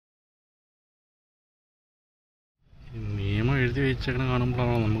എഴുതി വെച്ചേക്കണ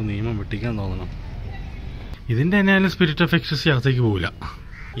കാണുമ്പോഴാണോ നമുക്ക് നിയമം വെട്ടിക്കാൻ തോന്നണം. ഇതിൻ്റെ തന്നെയായാലും സ്പിരിറ്റ് ഓഫ് എക്സസി അകത്തേക്ക് പോകില്ല.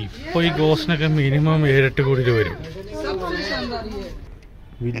 ഇപ്പോൾ ഈ ഗോസ്റ്റിനൊക്കെ മിനിമം 7-8 കോടി രൂപ വരും.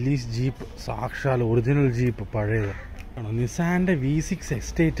 വില്ലീസ് ജീപ്പ്, സാക്ഷാൽ ഒറിജിനൽ ജീപ്പ്, പഴയത്. നിസാൻ്റെ V6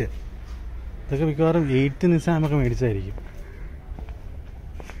 എസ്റ്റേറ്റ്, ഇതൊക്കെ മിക്കവാറും 8 നിസാമൊക്കെ മേടിച്ചായിരിക്കും.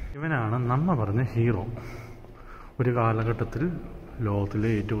 ഇവനാണ് നമ്മ പറഞ്ഞ ഹീറോ. ഒരു കാലഘട്ടത്തിൽ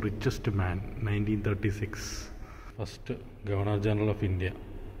ലോകത്തിലെ ഏറ്റവും richest man, 1936 first governor general of India.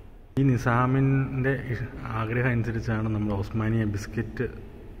 ഈ നിസാമിൻ്റെ ആഗ്രഹം അനുസരിച്ചാണ് നമ്മൾ ഒസ്മാനിയ ബിസ്ക്കറ്റ്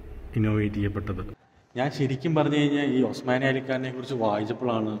ഇന്നോവേറ്റ് ചെയ്യപ്പെട്ടത്. ഞാൻ ശരിക്കും പറഞ്ഞു കഴിഞ്ഞാൽ ഈ ഒസ്മാനി അലി ഖാനെ കുറിച്ച്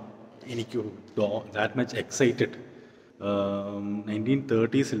വായിച്ചപ്പോഴാണ് എനിക്ക് that much excited.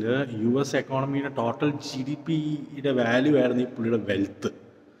 1930s US എക്കോണമിയുടെ total GDPയുടെ value ആയിരുന്നു ഈ പുള്ളിയുടെ വെൽത്ത്.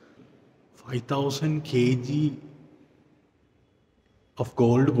 5000 kg ഓഫ്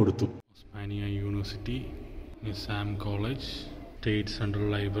ഗോൾഡ് കൊടുത്തു. Osmania university, Nizam college, state central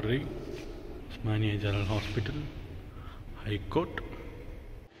library, Osmania general hospital, high court.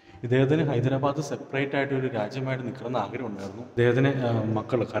 ഇദ്ദേഹത്തിന് ഹൈദരാബാദ് സെപ്പറേറ്റ് ആയിട്ട് ഒരു രാജ്യമായിട്ട് നിൽക്കണമെന്ന് ആഗ്രഹം ഉണ്ടായിരുന്നു. ഇദ്ദേഹത്തിന്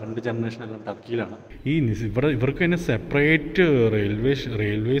മക്കൾ കറണ്ട് ജനറേഷൻ എല്ലാം ടർക്കിയിലാണ്. ഇവർക്ക് തന്നെ സെപ്പറേറ്റ്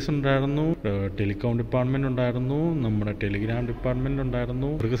റെയിൽവേസ് ഉണ്ടായിരുന്നു, ടെലികോം ഡിപ്പാർട്ട്മെന്റ് ഉണ്ടായിരുന്നു, നമ്മുടെ ടെലിഗ്രാം ഡിപ്പാർട്ട്മെന്റ് ഉണ്ടായിരുന്നു,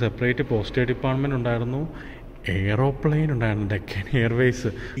 ഇവർക്ക് സെപ്പറേറ്റ് പോസ്റ്റൽ ഡിപ്പാർട്ട്മെന്റ് ഉണ്ടായിരുന്നു, എയറോപ്ലെയിൻ ഉണ്ടായിരുന്നു, ഡെക്കൻ എയർവേസ്.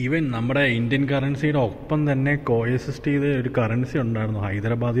 ഈവൻ നമ്മുടെ ഇന്ത്യൻ കറൻസിയുടെ ഒപ്പം തന്നെ കോഎസിസ്റ്റ് ചെയ്ത ഒരു കറൻസി ഉണ്ടായിരുന്നു,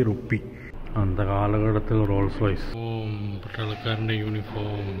 ഹൈദരാബാദി റുപ്പി. അന്ത കാലഘട്ടത്തിൽ റോൾസ് റോയ്സ്, പട്ടാളക്കാരൻ്റെ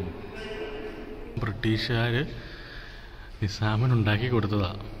യൂണിഫോം ബ്രിട്ടീഷുകാർ നിസാമിന് ഉണ്ടാക്കി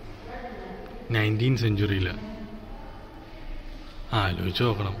കൊടുത്തതാണ് 19th century. ആലോചിച്ച്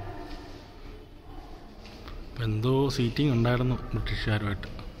നോക്കണം. ഇപ്പം എന്തോ സീറ്റിംഗ് ഉണ്ടായിരുന്നു ബ്രിട്ടീഷുകാരുമായിട്ട്.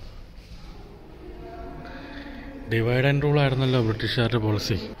 ഡിവൈഡ് ആൻഡ് റൂൾ ആയിരുന്നല്ലോ ബ്രിട്ടീഷുകാരുടെ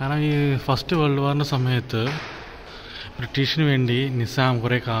പോളിസി. കാരണം ഈ ഫസ്റ്റ് വേൾഡ് വാറിൻ്റെ സമയത്ത് ബ്രിട്ടീഷിന് വേണ്ടി നിസാം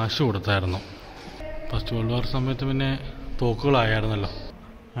കുറേ കാശ് കൊടുത്തായിരുന്നു. ഫസ്റ്റ് വേൾഡ് വാർ സമയത്ത് പിന്നെ തോക്കുകളായിരുന്നല്ലോ,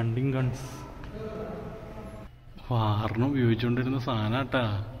 ഹണ്ടിങ് ഗൺസ്. വാറിന് ഉപയോഗിച്ചുകൊണ്ടിരുന്ന സാധനം കേട്ടാ.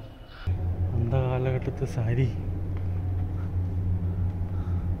 അന്ത കാലഘട്ടത്തെ സാരി.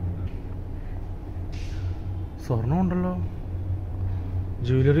 സ്വർണം ഉണ്ടല്ലോ,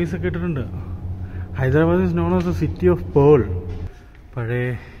 ജ്വല്ലറീസ് ഒക്കെ ഇട്ടിട്ടുണ്ട്. Hyderabad is known as the city of pearl. പഴയ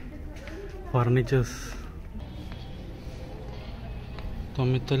ഫർണിച്ചേഴ്സ്,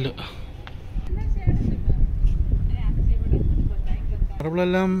 തമ്മിത്തല്ല്.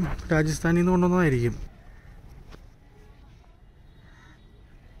 മാർബിളെല്ലാം രാജസ്ഥാനിൽ നിന്ന് കൊണ്ടുവന്നതായിരിക്കും.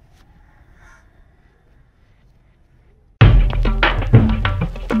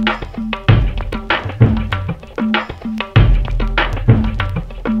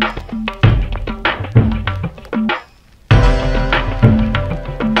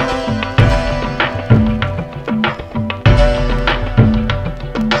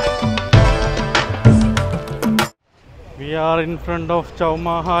 We are in front of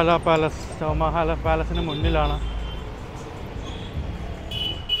Chowmahalla Palace. Chowmahalla Palaceന് മുന്നിലാണ്.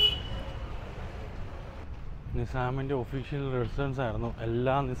 നിസാമിൻ്റെ ഒഫീഷ്യൽ റെസിഡൻസ് ആയിരുന്നു.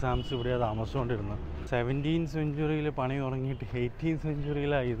 എല്ലാ നിസാംസും ഇവിടെ താമസിച്ചുകൊണ്ടിരുന്നത്. 17th century പണി തുടങ്ങിയിട്ട് 18th century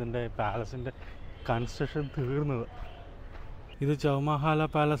ഇതിൻ്റെ പാലസിൻ്റെ കൺസ്ട്രക്ഷൻ തീർന്നത്. ഇത് ചൗമഹാല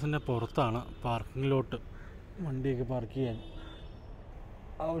പാലസിൻ്റെ പുറത്താണ്, പാർക്കിംഗ് ലോട്ട്. വണ്ടിയൊക്കെ പാർക്ക് ചെയ്യാൻ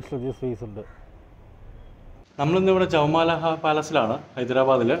ആവശ്യമുള്ള സ്പേസ് ഉണ്ട്. നമ്മളിന്നിവിടെ ചൗമഹാല പാലസിലാണ്,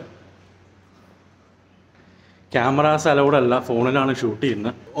 ഹൈദരാബാദിൽ. ക്യാമറാസ് അലൗഡ് അല്ല, ഫോണിലാണ് ഷൂട്ട്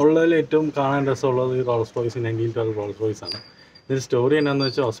ചെയ്യുന്നത്. ഉള്ളതിൽ ഏറ്റവും കാണാൻ രസമുള്ളത് ഈ റോൾസ് റോയ്സ്, 1912 റോൾസ് റോയ്സ് ആണ്. ഇതിൻ്റെ സ്റ്റോറി എന്നാന്ന്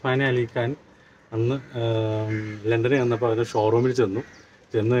വെച്ചാൽ ഒസ്മാനി അലി ഖാൻ അന്ന് ലണ്ടനിൽ വന്നപ്പോൾ അവർ ഷോറൂമിൽ ചെന്ന്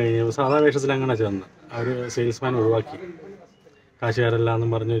കഴിഞ്ഞപ്പോൾ സാധാ വേഷത്തിൽ അങ്ങനെ ചെന്ന് അവർ സെയിൽസ്മാൻ ഒഴിവാക്കി. കാശുകാരെല്ലാം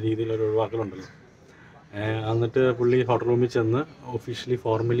എന്നും പറഞ്ഞ രീതിയിലൊരു ഒഴിവാക്കലുണ്ടല്ലോ. എന്നിട്ട് പുള്ളി ഹോട്ടൽ റൂമിൽ ചെന്ന് ഒഫീഷ്യലി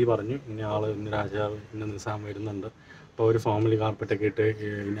ഫോർമലി പറഞ്ഞു, ഇന്ന ആൾ, ഇന്ന രാജാവ്, ഇന്ന നിസാം വരുന്നുണ്ട്. അപ്പോൾ ഒരു ഫോർമലി കാർപ്പറ്റൊക്കെ ഇട്ട്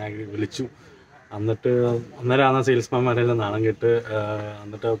വിളിച്ചു. അന്നേരം സെയിൽസ്മാൻമാരെല്ലാം നാണം കെട്ട്.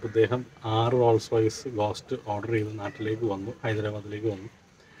 എന്നിട്ട് അദ്ദേഹം 6 റോൾസ് റോയ്സ് ഗോസ്റ്റ് ഓർഡർ ചെയ്ത് നാട്ടിലേക്ക് വന്നു, ഹൈദരാബാദിലേക്ക് വന്നു.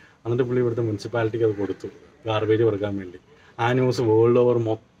 എന്നിട്ട് പുള്ളി ഇവിടുത്തെ മുനിസിപ്പാലിറ്റിക്ക് അത് കൊടുത്തു, ഗാർബേജ് പെറുക്കാൻ വേണ്ടി. ആ ന്യൂസ് വേൾഡ് ഓവർ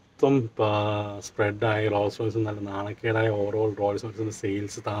മൊത്തം സ്പ്രെഡായി. റോൾസ് റോയ്സ് നല്ല നാണക്കേടായ ഓവറോൾ റോൾസ് റോയ്സിൻ്റെ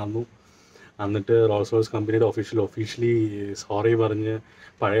സെയിൽസ് താന്നു. എന്നിട്ട് റോൾസ് റോയ്സ് കമ്പനിയുടെ ഒഫീഷ്യലി സോറി പറഞ്ഞ്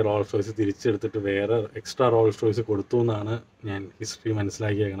പഴയ റോൾസ് റോയ്സ് തിരിച്ചെടുത്തിട്ട് വേറെ എക്സ്ട്രാ റോൾസ് റോയ്സ് കൊടുത്തു എന്നാണ് ഞാൻ ഹിസ്റ്ററി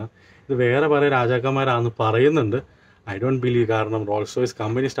മനസ്സിലാക്കിയേക്കണം. ഇത് വേറെ പല രാജാക്കന്മാരാണെന്ന് പറയുന്നുണ്ട്. I don't believe. കാരണം റോൾസ് റോയ്സ്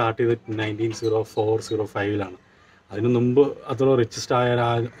കമ്പനി സ്റ്റാർട്ട് ചെയ്തത് 1904-05 അതിനു മുമ്പ് അത്ര റിച്ചസ്റ്റ് ആയ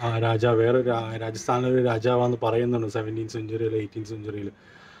രാജാവ് വേറെ രാജസ്ഥാനിലൊരു രാജാവാന്ന് പറയുന്നുണ്ട് 17th century 18th century.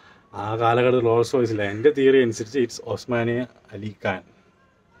 ആ കാലഘട്ടത്തിൽ റോൾസ് റോയ്സില്ല. എൻ്റെ തിയറി അനുസരിച്ച് it's ഒസ്മാനി Ali Khan.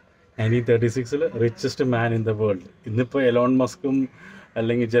 1936 richest man in the world. ഇന്നിപ്പോൾ എലോൺ മസ്കും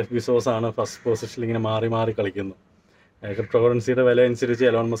അല്ലെങ്കിൽ ജെഫ് ബിസോസാണ് ഫസ്റ്റ് പൊസിഷനിൽ ഇങ്ങനെ മാറി മാറി കളിക്കുന്നു. ക്രിപ്റ്റോ കറൻസിയുടെ വില അനുസരിച്ച്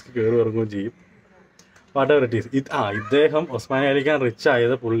എലോൺ മസ്ക് കയറി ഇറങ്ങുകയും ചെയ്യും. What ever it is. ഇദ്ദേഹം ഒസ്മാനി അലി ഖാൻ റിച്ച്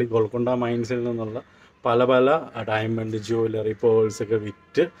ആയത് പുള്ളി ഗോൾക്കൊണ്ട മൈൻസിൽ നിന്നുള്ള പല പല ഡയമണ്ട്, ജ്വല്ലറി, പേൾസൊക്കെ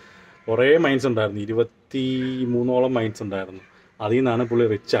വിറ്റ് കുറേ മൈൻസ് ഉണ്ടായിരുന്നു. 23ഓളം മൈൻസ് ഉണ്ടായിരുന്നു. അതിൽ നിന്നാണ് പുള്ളി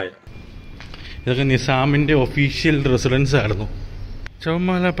റിച്ച് ആയത്. ഇതൊക്കെ നിസാമിൻ്റെ ഒഫീഷ്യൽ റെസിഡൻസ് ആയിരുന്നു.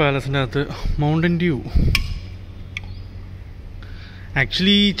 ചൗമാല പാലസിൻ്റെ അകത്ത് മൗണ്ടൻ ഡ്യൂ.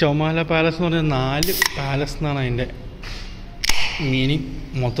 ആക്ച്വലി ചൗമാല പാലസ് എന്ന് പറഞ്ഞാൽ 4 പാലസ് എന്നാണ് അതിൻ്റെ മീനിങ്.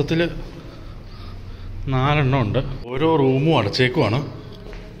 മൊത്തത്തിൽ 4 എണ്ണം ഉണ്ട്. ഓരോ റൂമും അടച്ചേക്കുവാണ്.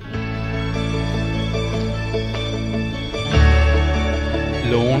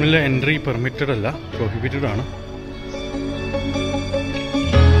 ലോണിലെ എൻട്രി പെർമിറ്റഡ് അല്ല, പ്രൊഹിബിറ്റഡ് ആണ്.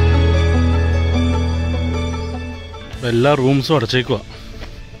 എല്ലാ റൂംസും അടച്ചേക്കുക,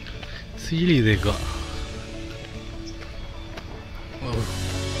 സീൽ ചെയ്തേക്കുക.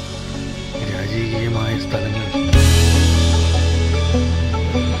 രാജകീയമായ സ്ഥലങ്ങൾ.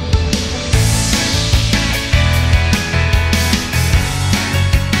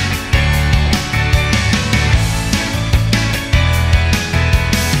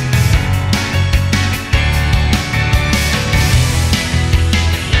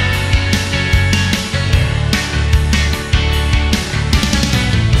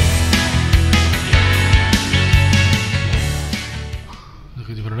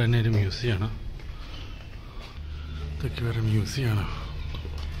 ഇവരുടെ തന്നെ ഒരു മ്യൂസിയമാണ്. ഇതൊക്കെ വേറെ മ്യൂസിയമാണ്.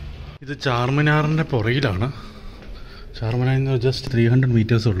 ഇത് ചാർമിനാറിൻ്റെ പുറയിലാണ്. ചാർമിനാറിൽ നിന്ന് ജസ്റ്റ് 300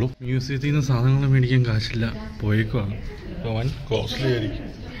 മീറ്റേഴ്സ് ഉള്ളൂ. മ്യൂസിയത്തിൽ നിന്ന് സാധനങ്ങൾ മേടിക്കാൻ കാശില്ല, പോയേക്കുവാണ്. വൻ കോസ്റ്റ്ലി ആയിരിക്കും.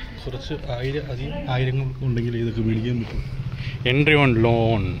 കുറച്ച് ആയിരങ്ങൾക്ക് ഉണ്ടെങ്കിൽ ഇതൊക്കെ മേടിക്കാൻ പറ്റും. Entry on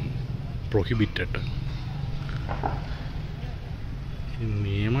loan prohibited.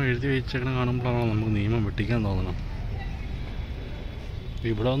 നിയമം എഴുതി വെച്ചേക്കണം കാണുമ്പോഴാണോ നമുക്ക് നിയമം വെട്ടിക്കാൻ തോന്നണം.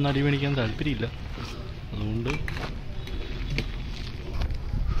 ഇവിടെ ഒന്നും അടി മേടിക്കാൻ താല്പര്യമില്ല, അതുകൊണ്ട്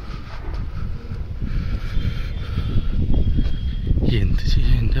എന്ത്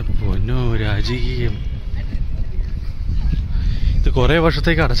ചെയ്യാൻ. എൻ്റെ പൊന്നോ, രാജകീയം. ഇത് കുറേ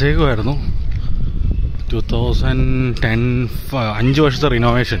വർഷത്തേക്ക് അടച്ചേക്കുമായിരുന്നു. 2010 5 വർഷത്തെ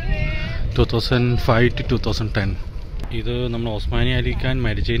റിനോവേഷൻ, 2005 to 2010. ഇത് നമ്മൾ ഒസ്മാനി അലി ഖാൻ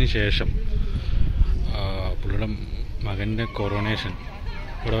മരിച്ചതിന് ശേഷം പുള്ളിയുടെ മകൻ്റെ കൊറോണേഷൻ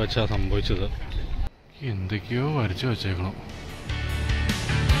ഇവിടെ വെച്ചാണ് സംഭവിച്ചത്. എന്തൊക്കെയോ വരച്ചു വച്ചേക്കണം.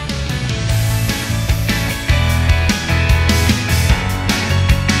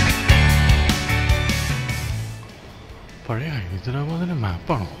 പഴയ ഹൈദരാബാദിൻ്റെ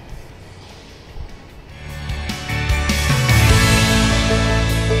മാപ്പാണോ?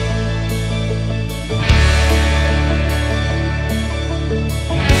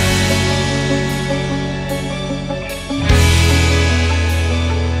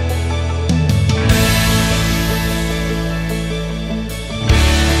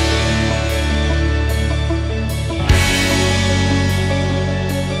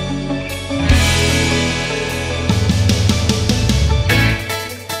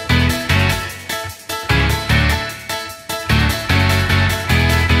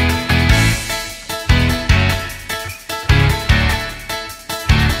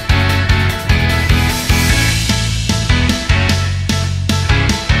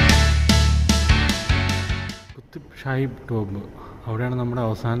 ഷാഹിബ് ടോബ്, അവിടെയാണ് നമ്മുടെ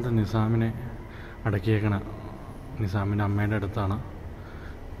അവസാനത്തെ നിസാമിനെ അടക്കിയേക്കണ. നിസാമിൻ്റെ അമ്മേൻ്റെ അടുത്താണ്.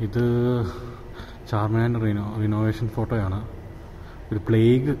 ഇത് ചാർമിനാറിൻ്റെ റിനോവേഷൻ ഫോട്ടോയാണ്. ഒരു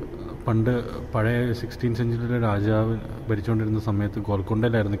പ്ലേഗ് പണ്ട് പഴയ 16th സെഞ്ച്വറിയിലെ രാജാവ് ഭരിച്ചുകൊണ്ടിരുന്ന സമയത്ത്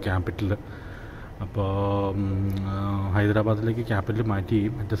ഗോൽക്കൊണ്ടയിലായിരുന്നു ക്യാപിറ്റൽ. അപ്പോൾ ഹൈദരാബാദിലേക്ക് ക്യാപിറ്റൽ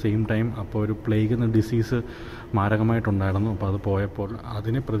മാറ്റുകയും അറ്റ് ദ സെയിം ടൈം അപ്പോൾ ഒരു പ്ലേഗ് എന്ന ഡിസീസ് മാരകമായിട്ടുണ്ടായിരുന്നു. അപ്പോൾ അത് പോയപ്പോൾ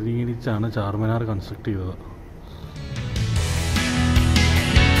അതിനെ പ്രതിനിധീകരിച്ചാണ് ചാർമിനാർ കൺസ്ട്രക്ട് ചെയ്തത്.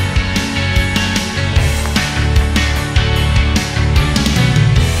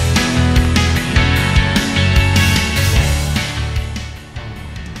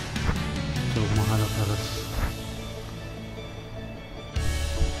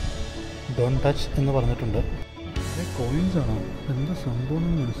 ഡോൺ ടച്ച് എന്ന് പറഞ്ഞിട്ടുണ്ട്. കോയിൻസ് ആണോ? എന്താ സംഭവം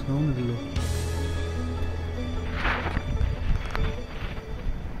മനസ്സിലാവുന്നില്ലല്ലോ.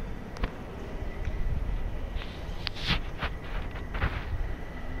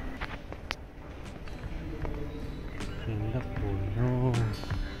 എന്താ പൊന്നോ,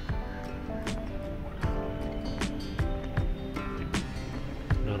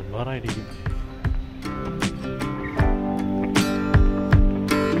 ദർബാറായിരിക്കും.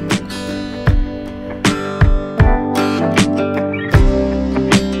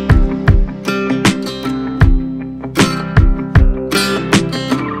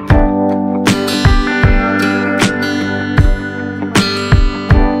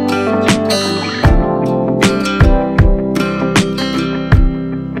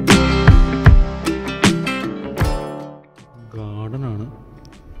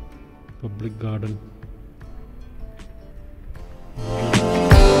 ഗാർഡൻ.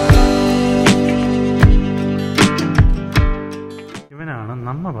 ഇവനാണ്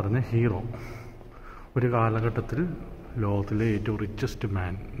നമ്മ പറഞ്ഞ ഹീറോ. ഒരു കാലഘട്ടത്തിൽ ലോകത്തിലെ ഏറ്റവും റിച്ചസ്റ്റ്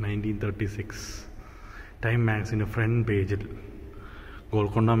മാൻ. 1936 ടൈം മാഗസിൻ്റെ ഫ്രണ്ട് പേജിൽ.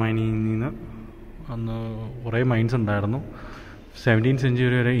 ഗോൾക്കൊണ്ട മൈനിൽ നിന്ന് അന്ന് കുറേ മൈൻസ് ഉണ്ടായിരുന്നു. 17th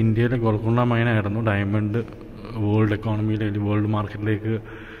century വരെ ഇന്ത്യയിലെ ഗോൾക്കൊണ്ട മൈനായിരുന്നു ഡയമണ്ട് വേൾഡ് എക്കോണമിയിൽ അല്ലെങ്കിൽ വേൾഡ് മാർക്കറ്റിലേക്ക്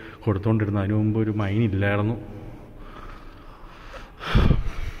കൊടുത്തുകൊണ്ടിരുന്നത്. അതിനു മുമ്പ് ഒരു മൈൻ ഇല്ലായിരുന്നു.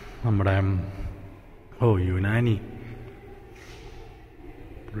 നമ്മുടെ യുനാനി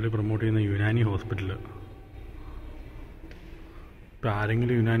പുള്ളി പ്രൊമോട്ട് ചെയ്യുന്ന യുനാനി ഹോസ്പിറ്റൽ. ഇപ്പം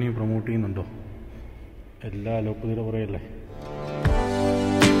ആരെങ്കിലും യുനാനി പ്രൊമോട്ട് ചെയ്യുന്നുണ്ടോ? എല്ലാ അലോപ്പതിയുടെ പുറയല്ലേ.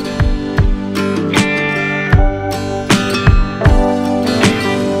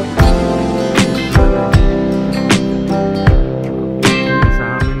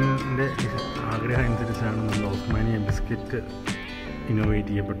 നിസാമിൻ്റെ ആഗ്രഹം അനുസരിച്ചാണ് നമ്മൾ ഓസ്മാനിയ ബിസ്ക്കറ്റ് ഇന്നോവേറ്റ്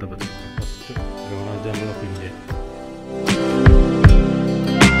ചെയ്യപ്പെട്ടത്. First governor general of India.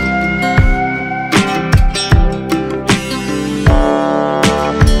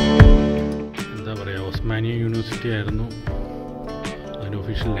 Osmania university ആയിരുന്നു. അതിൻ്റെ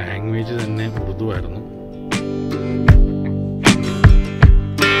ഒഫീഷ്യൽ ലാംഗ്വേജ് തന്നെ ഉറുദു ആയിരുന്നു.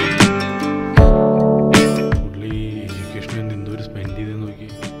 പുള്ളി എഡ്യൂക്കേഷന് വേണ്ടി എന്തോരം സ്പെൻഡ് ചെയ്തെന്ന് നോക്കി.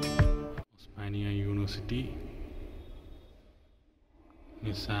 Osmania university,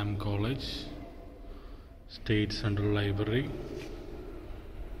 Nizam college, state central library,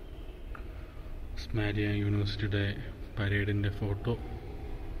 Osmania യൂണിവേഴ്സിറ്റിയുടെ പരേഡിൻ്റെ photo,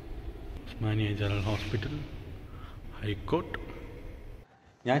 Osmania general hospital, high court.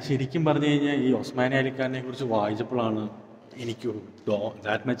 ഞാൻ ശരിക്കും പറഞ്ഞു കഴിഞ്ഞാൽ ഈ ഒസ്മാനി അലി ഖാനെ കുറിച്ച് വായിച്ചപ്പോഴാണ് എനിക്ക്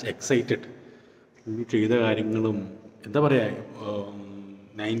ദാറ്റ് മച്ച് എക്സൈറ്റഡ്. പുള്ളി ചെയ്ത കാര്യങ്ങളും എന്താ പറയുക,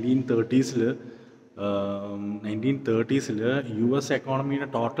 1930s US എക്കോണമിയുടെ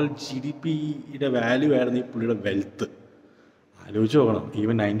ടോട്ടൽ GDPയുടെ വാല്യൂ ആയിരുന്നു ഈ പുള്ളിയുടെ വെൽത്ത്. ആലോചിച്ച് നോക്കണം.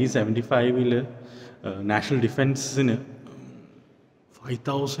 Even 1975 national ഡിഫൻസിന്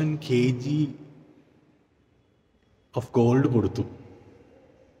 5,000 kg of gold കൊടുത്തു.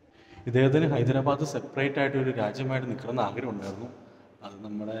 ഇദ്ദേഹത്തിന് ഹൈദരാബാദ് സെപ്പറേറ്റ് ആയിട്ട് ഒരു രാജ്യമായിട്ട് നിൽക്കണമെന്ന് ആഗ്രഹം ഉണ്ടായിരുന്നു. അത്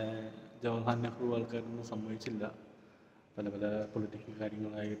നമ്മുടെ ജവഹർലാൽ നെഹ്റു ആൾക്കാരൊന്നും സമ്മതിച്ചില്ല. പല പല പൊളിറ്റിക്കൽ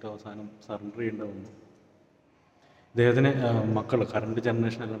കാര്യങ്ങളായിട്ട് അവസാനം സറണ്ടർ ചെയ്യേണ്ടി വന്നു. ഇദ്ദേഹത്തിന് മക്കൾ കറണ്ട്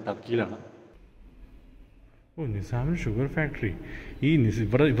ജനറേഷൻ എല്ലാം ടർക്കിയിലാണ്. നിസാമിന് ഷുഗർ ഫാക്ടറി.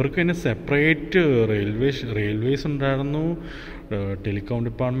 ഇവർക്ക് തന്നെ സെപ്പറേറ്റ് റെയിൽവേസ് ഉണ്ടായിരുന്നു, ടെലികോം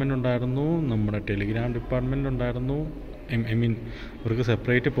ഡിപ്പാർട്ട്മെൻറ്റ് ഉണ്ടായിരുന്നു, നമ്മുടെ ടെലിഗ്രാം ഡിപ്പാർട്ട്മെൻറ്റ് ഉണ്ടായിരുന്നു. ഐ മീൻ ഇവർക്ക്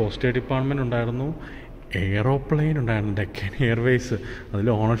സെപ്പറേറ്റ് പോസ്റ്റൽ ഡിപ്പാർട്ട്മെൻറ്റ് ഉണ്ടായിരുന്നു, എയറോപ്ലെയിൻ ഉണ്ടായിരുന്നു, ഡെക്കൻ എയർവേസ്. അതിൽ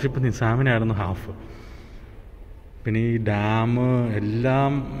ഓണർഷിപ്പ് നിസാമിനായിരുന്നു ഹാഫ്. പിന്നെ ഈ ഡാം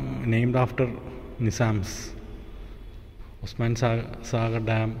എല്ലാം named after Nizam's. Osman Sagar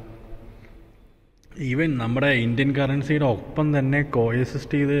dam. Even നമ്മുടെ ഇന്ത്യൻ കറൻസിയുടെ ഒപ്പം തന്നെ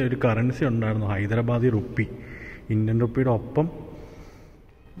കോഎസിസ്റ്റ് ചെയ്ത ഒരു കറൻസി ഉണ്ടായിരുന്നു, ഹൈദരാബാദി റുപ്പി. ഇന്ത്യൻ റുപ്പിയുടെ ഒപ്പം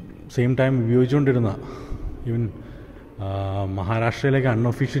same time ഉപയോഗിച്ചുകൊണ്ടിരുന്ന. Even മഹാരാഷ്ട്രയിലേക്ക്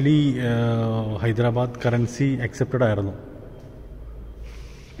unofficially Hyderabad currency accepted ആയിരുന്നു.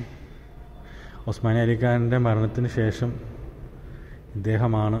 ഒസ്മാനി അലി ഖാൻ്റെ മരണത്തിന് ശേഷം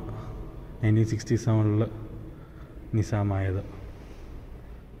ഇദ്ദേഹമാണ് 1967 നിസാമായത്.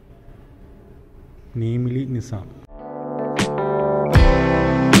 നേംലി നിസാം.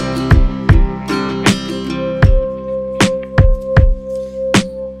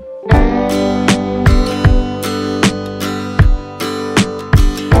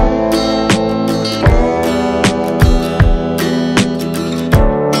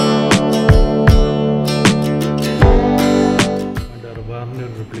 ദർബാറിൻ്റെ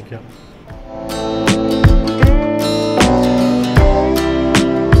ഒരു റിപ്ലിക്ക.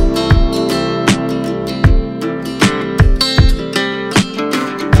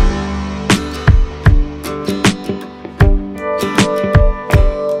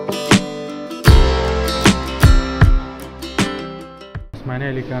 ഒസ്മാനി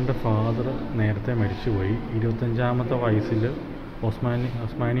അലി ഖാൻ്റെ ഫാദർ നേരത്തെ മരിച്ചുപോയി. 25ാമത്തെ വയസ്സിൽ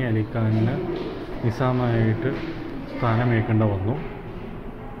ഒസ്മാനി അലി ഖാനിന് നിസാമായിട്ട് സ്ഥാനമേൽക്കേണ്ട വന്നു.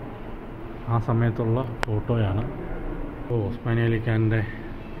 ആ സമയത്തുള്ള ഫോട്ടോയാണ്. ഒസ്മാനി അലി ഖാൻ്റെ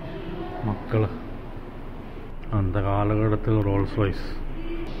മക്കൾ അന്നത്തെ കാലഘട്ടത്തിൽ Rolls Royce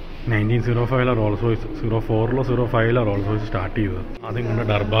 1905 Rolls Royce, 04 05 Rolls Royce start ചെയ്തത്. അതും കണ്ട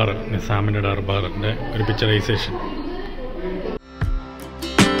ദർബാർ, നിസാമിൻ്റെ ദർബാറിൻ്റെ ഒരു പിക്ചറൈസേഷൻ.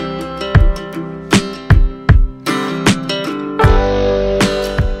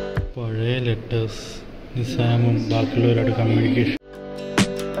 പഴയ ലെറ്റേഴ്സ്, നിസാമും ബാക്കിയുള്ളവരായിട്ട് കമ്മ്യൂണിക്കേഷൻ.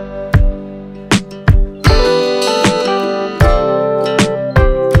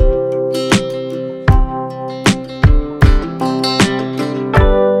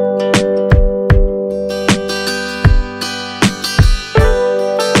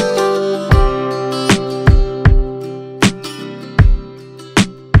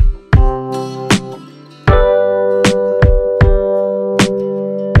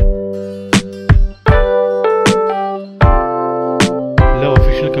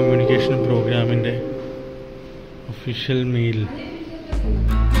 Official meal.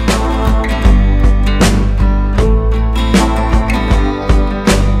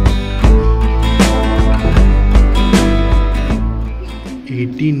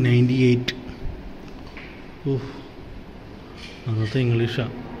 $1898. അന്നത്തെ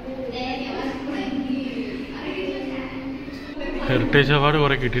ഇംഗ്ലീഷാണ്. ഹെറിറ്റേജ് അവാർഡ്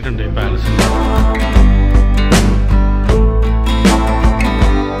കുറേ കിട്ടിയിട്ടുണ്ട് ഈ പാലസിന്.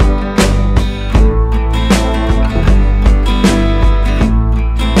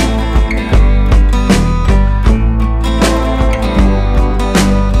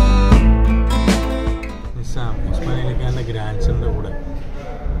 നിസാം ഉസ്മാൻ അലി ഖാൻ്റെ ഗ്രാൻഡ് സണിൻ്റെ കൂടെ.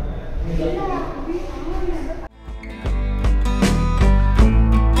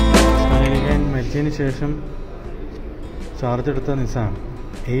 ഉസ്മാൻ അലി ഖാൻ മരിച്ചതിന് ശേഷം ചാർജ് എടുത്ത നിസാം,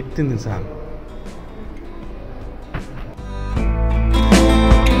 8th നിസാം.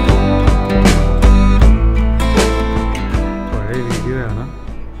 പഴയ വീഡിയോ ആണ്.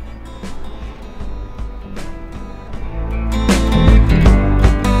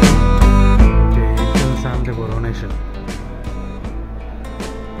 നിസാമിൻ്റെ കൊറോണേഷൻ.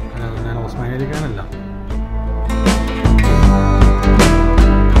 ഞാൻ ഉസ്മാൻ അലി ഖാനല്ല.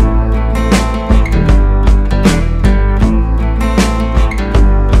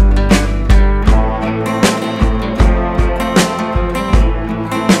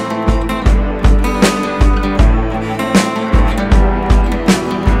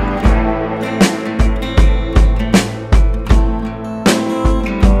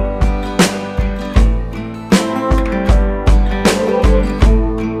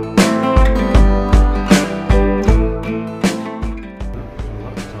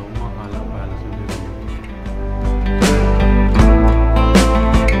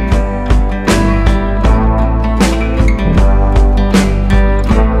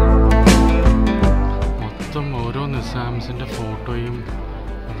 നിസാംസിൻ്റെ ഫോട്ടോയും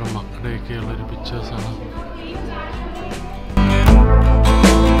അവരുടെ മക്കളുടെയൊക്കെയുള്ളൊരു പിക്ചേഴ്സാണ്.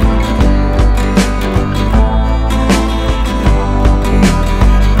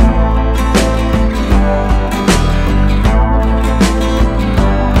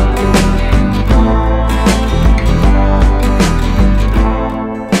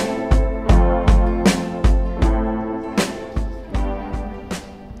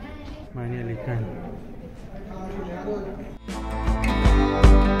 ഉസ്മാൻ അലി ഖാൻ.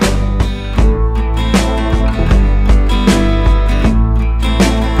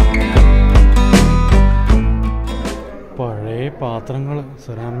 പഴയ പാത്രങ്ങൾ,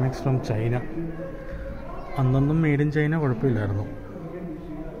 സെറാമിക്സ് ഫ്രം ചൈന. അന്നൊന്നും മെയ്ഡ് ഇൻ ചൈന കുഴപ്പമില്ലായിരുന്നു.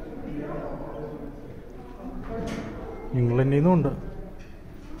 ഇംഗ്ലണ്ടിൽ നിന്നും ഉണ്ട്.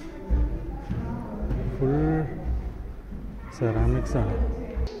 ഫുൾ സെറാമിക്സ് ആണ്.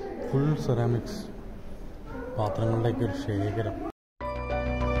 ഫുൾ സെറാമിക്സ് പാത്രങ്ങളുടെയൊക്കെ ഒരു ശേഖരം.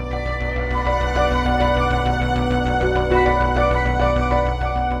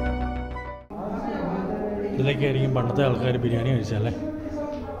 ഇതിലൊക്കെയായിരിക്കും പണ്ടത്തെ ആൾക്കാർ ബിരിയാണി കഴിച്ചല്ലേ,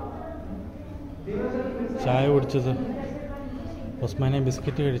 ചായ കുടിച്ചത്, ഉസ്മാനെ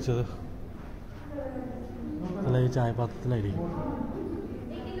ബിസ്ക്കറ്റ് കഴിച്ചത്. അല്ല, ഈ ചായപാത്രത്തിലായിരിക്കും,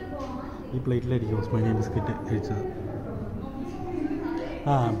 ഈ പ്ലേറ്റിലായിരിക്കും ഉസ്മാനിയ ബിസ്ക്കറ്റ് കഴിച്ചത്.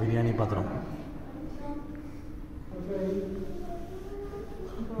 ആ ബിരിയാണി പാത്രം.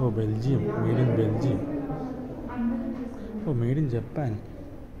 ഓ Belgium, made in Belgium. Oh made in Japan.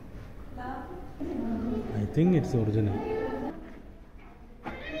 I think it's original.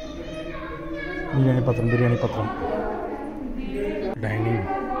 Biryani പത്രം. ഡൈനിങ്.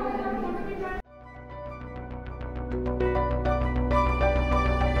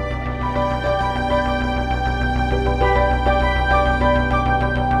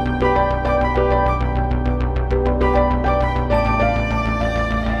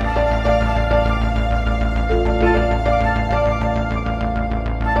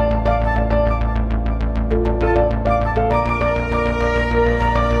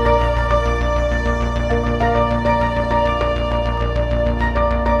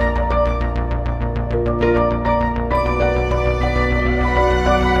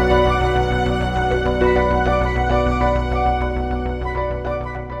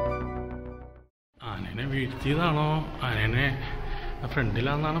 വീഴ്ത്തിയതാണോ, ആനേനെ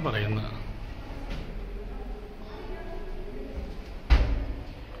ഫ്രണ്ടിലാന്നാണ് പറയുന്നത്.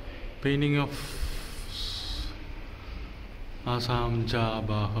 പെയിന്റിംഗ് ഓഫ് ആസാം ജാ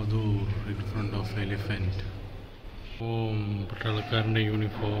Bahadur in front of elephant. Om പട്ടാളക്കാരൻ്റെ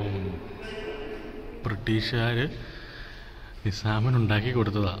uniform. ബ്രിട്ടീഷുകാർ നിസാമിനുണ്ടാക്കി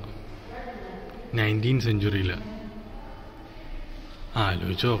കൊടുത്തതാണ് 19th century.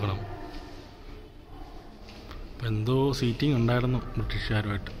 ആലോചിച്ച് നോക്കണം. എന്തോ സീറ്റിംഗ് ഉണ്ടായിരുന്നു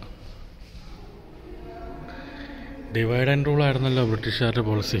ബ്രിട്ടീഷുകാരുമായിട്ട്. ഡിവൈഡ് ആൻഡ് റൂൾ ആയിരുന്നല്ലോ ബ്രിട്ടീഷുകാരുടെ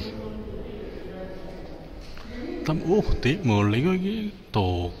പോളിസി. മുകളിലേക്ക് നോക്കി,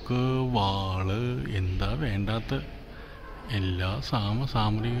 തോക്ക്, വാള്, എന്താ വേണ്ടാത്ത എല്ലാ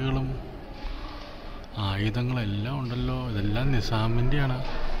സാമഗ്രികളും ആയുധങ്ങളെല്ലാം ഉണ്ടല്ലോ. ഇതെല്ലാം നിസാമിൻ്റെയാണ്.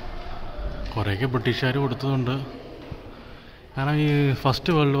 കുറേയൊക്കെ ബ്രിട്ടീഷുകാർ കൊടുത്തതുണ്ട്. കാരണം ഈ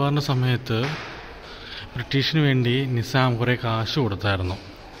ഫസ്റ്റ് വേൾഡ് വാറിൻ്റെ സമയത്ത് ബ്രിട്ടീഷിന് വേണ്ടി നിസാം കുറേ കാശ് കൊടുത്തായിരുന്നു.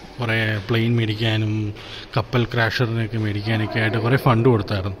 കുറേ പ്ലെയിൻ മേടിക്കാനും കപ്പൽ ക്രാഷറിനെയൊക്കെ മേടിക്കാനൊക്കെ ആയിട്ട് കുറേ ഫണ്ട്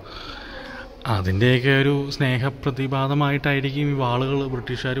കൊടുത്തായിരുന്നു. അതിൻ്റെയൊക്കെ ഒരു സ്നേഹപ്രതിപാദമായിട്ടായിരിക്കും ഈ വാളുകൾ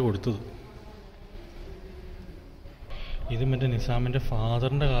ബ്രിട്ടീഷുകാർ കൊടുത്തത്. ഇത് മറ്റേ നിസാമിൻ്റെ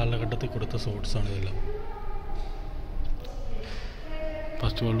ഫാദറിൻ്റെ കാലഘട്ടത്തിൽ കൊടുത്ത സോട്ട്സാണ് ഇതെല്ലാം.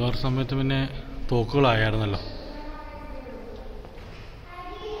 ഫസ്റ്റ് വേൾഡ് വാർ സമയത്ത് പിന്നെ തോക്കുകളായിരുന്നല്ലോ.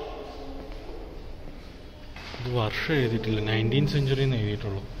 ഇത് വർഷം എഴുതിയിട്ടില്ല, 19th century എന്ന്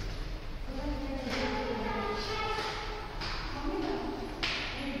എഴുതിയിട്ടുള്ളൂ.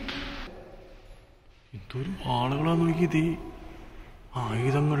 ഇതൊരു ആളുകളാന്ന് നോക്കിയത്, ഈ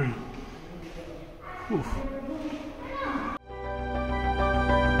ആയുധങ്ങൾ.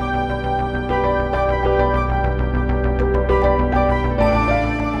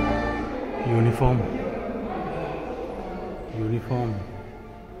 യൂണിഫോം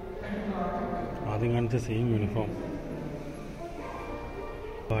ആദ്യം കാണിച്ച സെയിം യൂണിഫോം.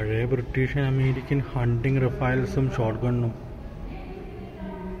 പഴയ British and American hunting റഫൈൽസും shot ഗണ്ണും.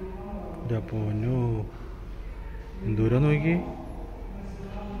 ഇതപ്പോനോ എന്തൂരം നോക്കി.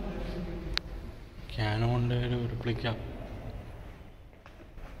 ക്യാനോണിൻ്റെ ഒരു റിപ്ലിക്ക.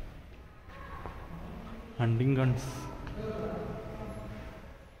 Hunting guns.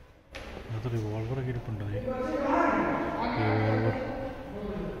 അത് റിവോൾവറൊക്കെ ഇരിപ്പുണ്ട്. Revolver,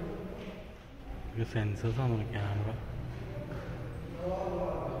 സെൻസേഴ്സാണോ, camera.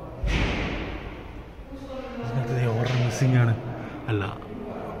 അതിനകത്ത് ഓർഡർ മിസ്സിംഗ് ആണ്. അല്ല,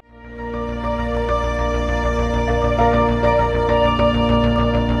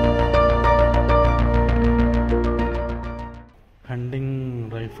 ഹണ്ടിങ്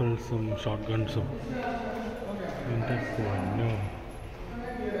റൈഫിൾസും ഷോട്ട് ഗൺസും. എൻ്റെ പൊന്നോ,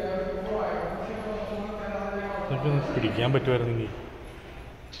 ഇതൊക്കെ പിടിക്കാൻ പറ്റുമായിരുന്നെങ്കിൽ.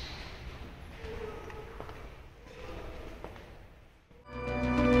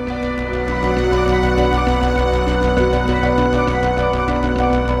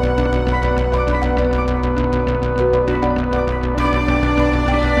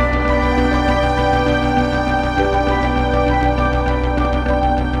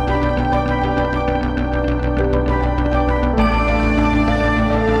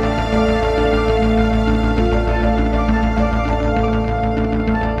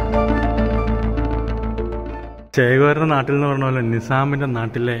 ചേകോരുടെ നാട്ടിൽ എന്ന് പറഞ്ഞ പോലെ നിസാമിൻ്റെ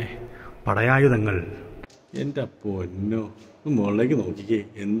നാട്ടിലെ പടയായുധങ്ങൾ. എൻ്റെ പൊന്നോ, മുകളിലേക്ക് നോക്കിക്കേ,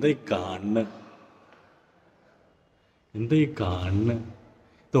 എന്തായി കാണുന്ന.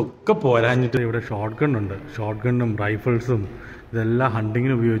 ഇതൊക്കെ പോരാഞ്ഞിട്ട് ഇവിടെ ഷോട്ട് ഗണ്ണുണ്ട്. ഷോട്ട് ഗണ്ണും റൈഫിൾസും ഇതെല്ലാം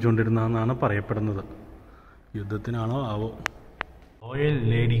ഹണ്ടിങ്ങിന് ഉപയോഗിച്ചുകൊണ്ടിരുന്നതെന്നാണ് പറയപ്പെടുന്നത്. യുദ്ധത്തിനാണോ ആവോ. Royal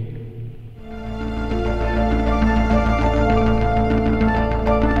lady.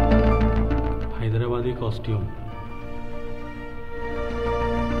 ഹൈദരാബാദി കോസ്റ്റ്യൂം.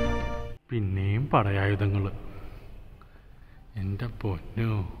 പിന്നെയും പടയായുധങ്ങൾ. എൻ്റെ പൊന്നോ,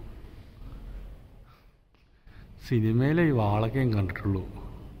 സിനിമയിലെ ഈ വാളൊക്കെ ഞാൻ കണ്ടിട്ടുള്ളൂ,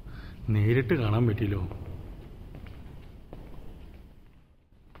 നേരിട്ട് കാണാൻ പറ്റില്ലോ.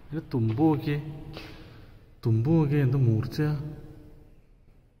 അതിൻ്റെ തുമ്പ് നോക്കിയേ, എന്ത് മൂർച്ച.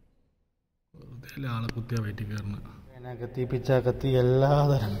 വെറുതെ ആളെ കുത്തിയാ വയറ്റി കയറുന്ന. കത്തി, പിച്ച കത്തി,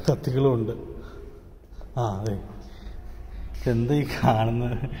 എല്ലാതരം കത്തികളും ഉണ്ട്. അതെ, എന്താ ഈ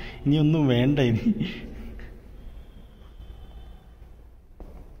കാണുന്നത്? ഇനിയൊന്നും വേണ്ട.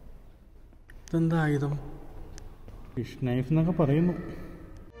 ഇതെന്താ ആയുധം? ഫിഷ് നൈഫ് എന്നൊക്കെ പറയുന്നു.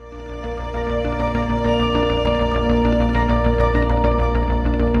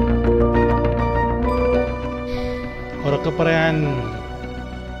 ഉറക്കെ പറയാൻ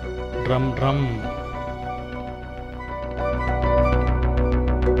ഡ്രം.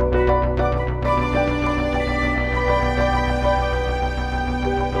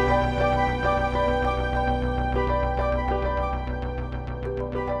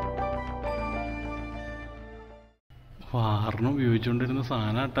 വാറിന് ഉപയോഗിച്ചുകൊണ്ടിരുന്ന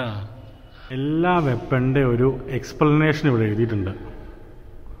സാധനമാട്ടാ. എല്ലാ വെപ്പണിൻ്റെ ഒരു എക്സ്പ്ലനേഷൻ ഇവിടെ എഴുതിയിട്ടുണ്ട്.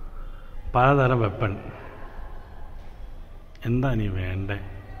 പലതരം വെപ്പൺ. എന്താ നീ വേണ്ടേ?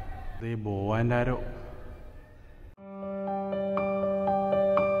 ഇത് ബോവാൻ്റെ ആരോ.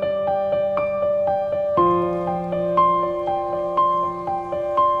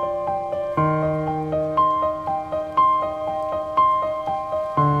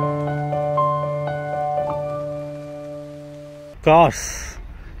 കാസ്.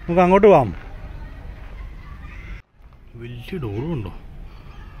 നമുക്ക് അങ്ങോട്ട് പോവാം. വലിയ ഡോറും ഉണ്ടോ?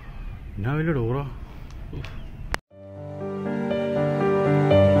 എന്നാ വലിയ ഡോറാ.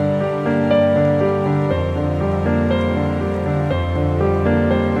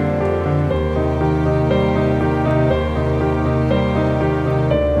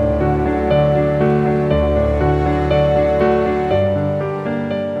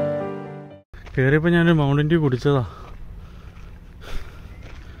 കയറിയപ്പോൾ ഞാനൊരു മൗണ്ടൻ ഡ്യൂ കുടിച്ചതാ.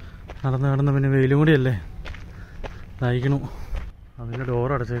 നടന്ന് പിന്നെ വെയിലും കൂടിയല്ലേ, നയിക്കണു. അതിൻ്റെ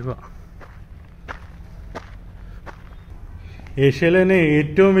ഡോർ അടച്ചേക്കുക. ഏഷ്യയിലെ തന്നെ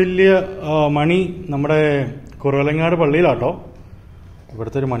ഏറ്റവും വലിയ മണി നമ്മുടെ കുറവലങ്ങാട് പള്ളിയിലാട്ടോ.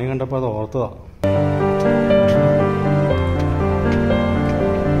 ഇവിടുത്തെ ഒരു മണി കണ്ടപ്പോൾ അത് ഓർത്തതാ.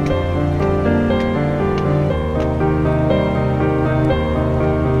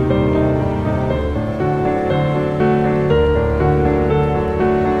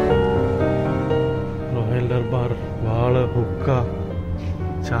 വാള്, ഹുക്ക,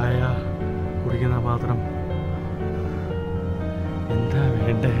 ചായ കുടിക്കുന്ന പാത്രം, എന്താ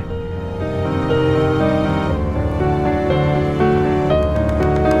വേണ്ടേ?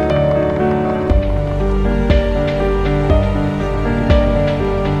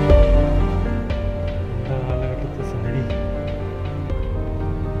 കാലഘട്ടത്തെ സാരി,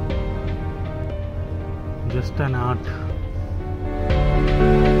 ജസ്റ്റ് ആൻ ആർട്ട്.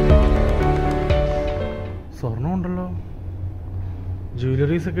 സ്വർണ്ണം ഉണ്ടല്ലോ,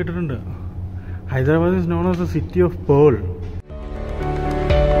 ജ്വല്ലറീസ് ഒക്കെ ഇട്ടിട്ടുണ്ട്. Hyderabad is known as A city of pearl.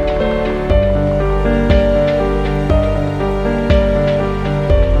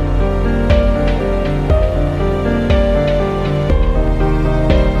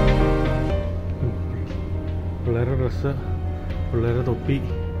 പിള്ളേരുടെ ഡ്രസ്സ്, പിള്ളേരുടെ തൊപ്പി,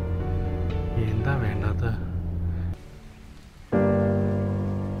 എന്താ വേണ്ടാത്ത?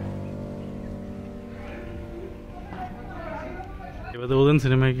 ശിവദൂതൻ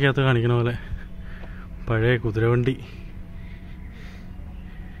സിനിമയ്ക്കകത്ത് കാണിക്കണ പോലെ പഴയ കുതിരവണ്ടി.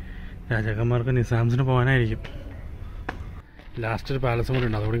 രാജാക്കന്മാർക്ക് നിസാംസിന് പോകാനായിരിക്കും. ലാസ്റ്റ് ഒരു പാലസും കൂടി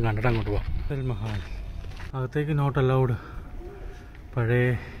ഉണ്ട്, അതുകൂടി കണ്ടിട്ട് അങ്ങോട്ട് പോവാം. മഹാൽ അകത്തേക്ക് നോട്ട് അലൗഡ്. പഴയ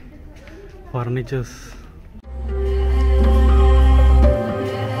ഫർണിച്ചേഴ്സ്.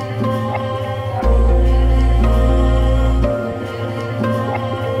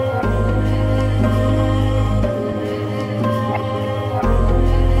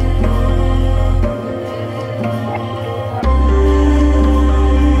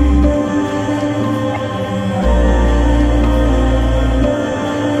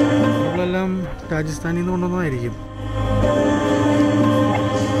 രാജസ്ഥാനിൽ നിന്ന് കൊണ്ടുവന്നതായിരിക്കും.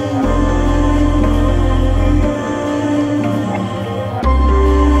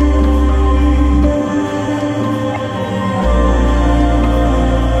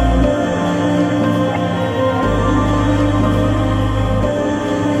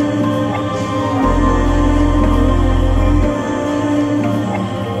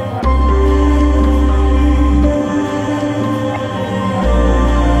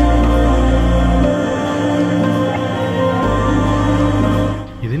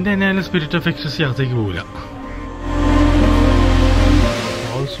 സ്പിരിറ്റ് ഓഫ് എക്സസി അകത്തേക്ക് പോകില്ല.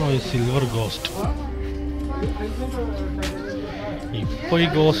 Also A silver ghost. ഇപ്പൊ ഈ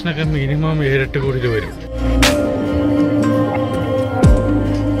ഗോസ്റ്റിനൊക്കെ മിനിമം 7-8 കോടി രൂപ വരും.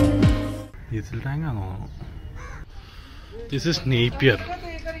 ഡീസൽ ടാങ്ക് ആണോ? This is Napier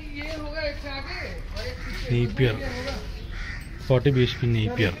 40 bhp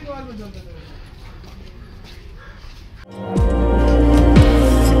Napier.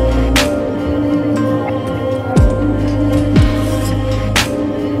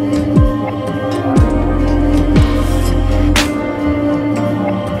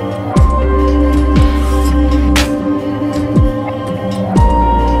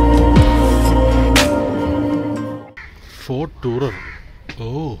 Fort tourer. Oh,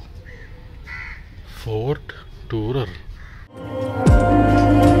 fort tourer.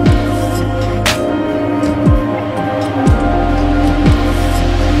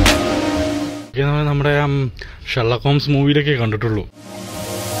 നമ്മുടെ ഷെർലക് ഹോംസ് മൂവിയിലൊക്കെ കണ്ടിട്ടുള്ളൂ.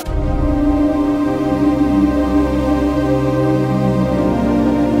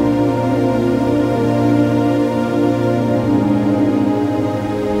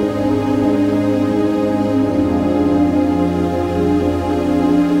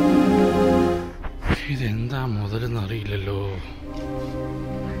 ഇതെന്താ മുതലെന്നറിയില്ലല്ലോ.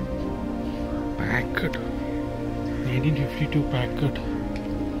 Packed 1952 packed.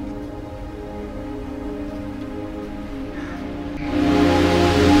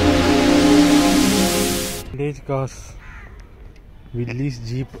 Vintage cars, Willys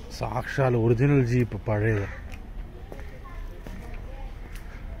jeep, സാക്ഷാൽ ഒറിജിനൽ ജീപ്പ്,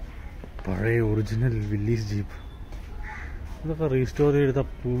 പഴയ ഒറിജിനൽ വില്ലീസ് ജീപ്പ്. ഇതൊക്കെ റീസ്റ്റോർ ചെയ്ത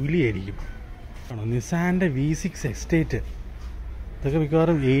പുലിയായിരിക്കും. നിസാൻ്റെ V6 എസ്റ്റേറ്റ്, ഇതൊക്കെ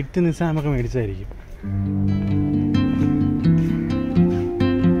മിക്കവാറും 8 നിസാമൊക്കെ മേടിച്ചായിരിക്കും.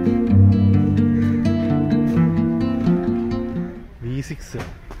 V6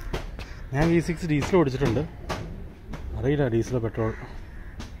 ഞാൻ V6 ഡീസൽ ഓടിച്ചിട്ടുണ്ട്, അറിയില്ല ഡീസൽ പെട്രോൾ.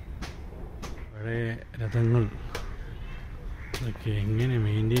 പഴയ രഥങ്ങൾ ഇതൊക്കെ എങ്ങനെ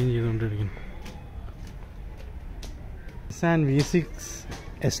മെയിൻറ്റെയിൻ ചെയ്തുകൊണ്ടിരിക്കുന്നു. Nissan V6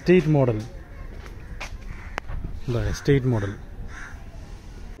 estate model, estate model.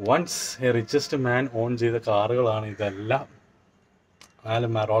 Once A richest man on ചെയ്ത കാറുകളാണ് ഇതെല്ലാം.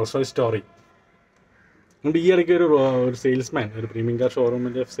 Rolls Royce story. അതുകൊണ്ട് ഈ ഇടയ്ക്ക് ഒരു സെയിൽസ്മാൻ, ഒരു പ്രീമിയം കാർ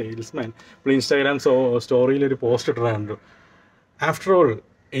ഷോറൂമിൻ്റെ സെയിൽസ്മാൻ ഇപ്പോൾ ഇൻസ്റ്റാഗ്രാം സ്റ്റോറിയിൽ ഒരു പോസ്റ്റ് ഇട്ടിട്ടുണ്ട്. ആഫ്റ്റർ ഓൾ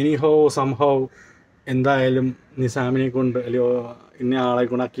എനിഹോ സംഹൗ എന്തായാലും നിസാമിനെ കൊണ്ട് അല്ലെങ്കിൽ ഇന്ന ആളെ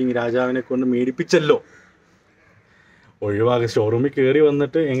കൊണ്ട് കിങ് രാജാവിനെ കൊണ്ട് മേടിപ്പിച്ചല്ലോ, ഒഴിവാക്കി ഷോറൂമിൽ കയറി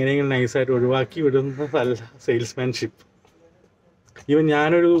വന്നിട്ട് എങ്ങനെയെങ്കിലും നൈസായിട്ട് ഒഴിവാക്കി വിടുന്നതല്ല സെയിൽസ്മാൻഷിപ്പ്. ഈവൻ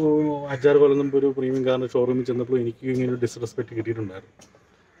ഞാനൊരു 5-6 കൊല്ലം മുമ്പ് ഒരു പ്രീമിയം കാറിൻ്റെ ഷോറൂമിൽ ചെന്നപ്പോൾ എനിക്ക് ഇങ്ങനെ ഒരു ഡിസ്റെസ്പെക്റ്റ് കിട്ടിയിട്ടുണ്ടായിരുന്നു.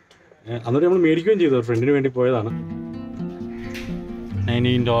 അന്നേരം നമ്മൾ മേടിക്കുകയും ചെയ്തു, ഫ്രണ്ടിന് വേണ്ടി പോയതാണ്.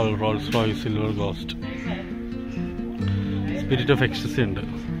 $19 Rolls Royce silver ghost. Spirit of ecstasy ഉണ്ട്.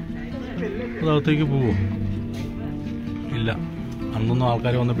 അതകത്തേക്ക് പോവോ? ഇല്ല, അന്നൊന്നും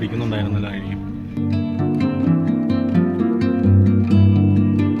ആൾക്കാർ വന്ന് പിടിക്കുന്നുണ്ടായിരുന്നില്ല ആയിരിക്കും.